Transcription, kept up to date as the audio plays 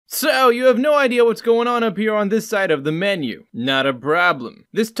So, you have no idea what's going on up here on this side of the menu. Not a problem.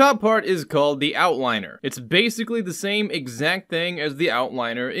 This top part is called the outliner. It's basically the same exact thing as the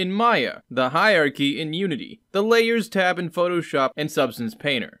outliner in Maya, the hierarchy in Unity, the layers tab in Photoshop and Substance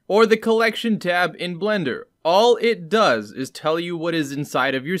Painter, or the collection tab in Blender. All it does is tell you what is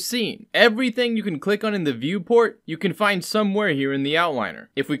inside of your scene. Everything you can click on in the viewport, you can find somewhere here in the outliner.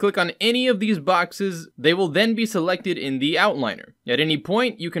 If we click on any of these boxes, they will then be selected in the outliner. At any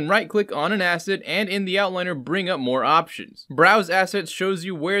point, you can right-click on an asset and in the outliner bring up more options. Browse Assets shows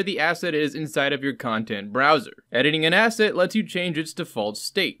you where the asset is inside of your content browser. Editing an asset lets you change its default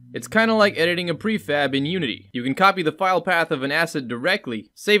state. It's kinda like editing a prefab in Unity. You can copy the file path of an asset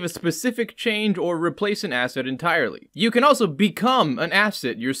directly, save a specific change, or replace an asset entirely. You can also become an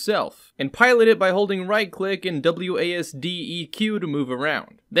asset yourself, and pilot it by holding right-click and WASD-EQ to move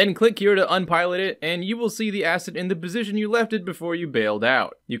around. Then click here to unpilot it, and you will see the asset in the position you left it before you bailed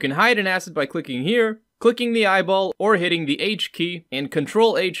out. You can hide an asset by clicking here, clicking the eyeball, or hitting the H key, and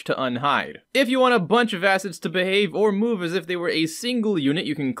Control H to unhide. If you want a bunch of assets to behave or move as if they were a single unit,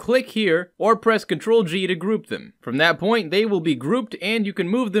 you can click here, or press Control G to group them. From that point, they will be grouped, and you can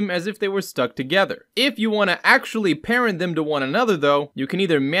move them as if they were stuck together. If you want to actually parent them to one another though, you can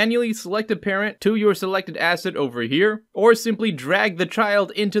either manually select a parent to your selected asset over here, or simply drag the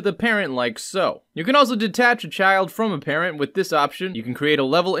child into the parent like so. You can also detach a child from a parent with this option. You can create a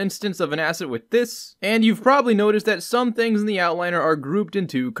level instance of an asset with this, and you've probably noticed that some things in the outliner are grouped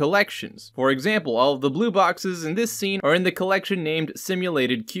into collections. For example, all of the blue boxes in this scene are in the collection named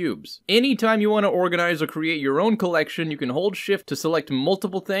Simulated Cubes. Anytime you want to organize or create your own collection, you can hold Shift to select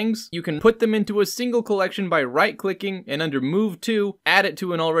multiple things. You can put them into a single collection by right-clicking, and under Move To, add it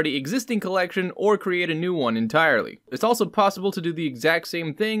to an already existing collection or create a new one entirely. It's also possible to do the exact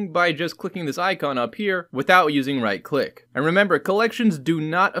same thing by just clicking this icon up here without using right-click. And remember, collections do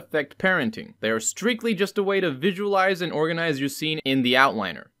not affect parenting. They are strictly just a way to visualize and organize your scene in the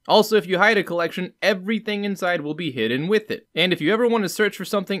outliner. Also, if you hide a collection, everything inside will be hidden with it. And if you ever want to search for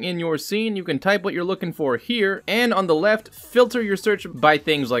something in your scene, you can type what you're looking for here, and on the left, filter your search by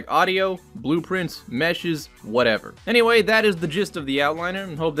things like audio, blueprints, meshes, whatever. Anyway, that is the gist of the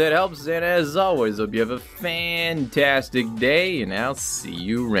outliner. Hope that helps, and as always, hope you have a fantastic day, and I'll see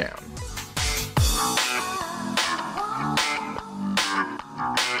you around.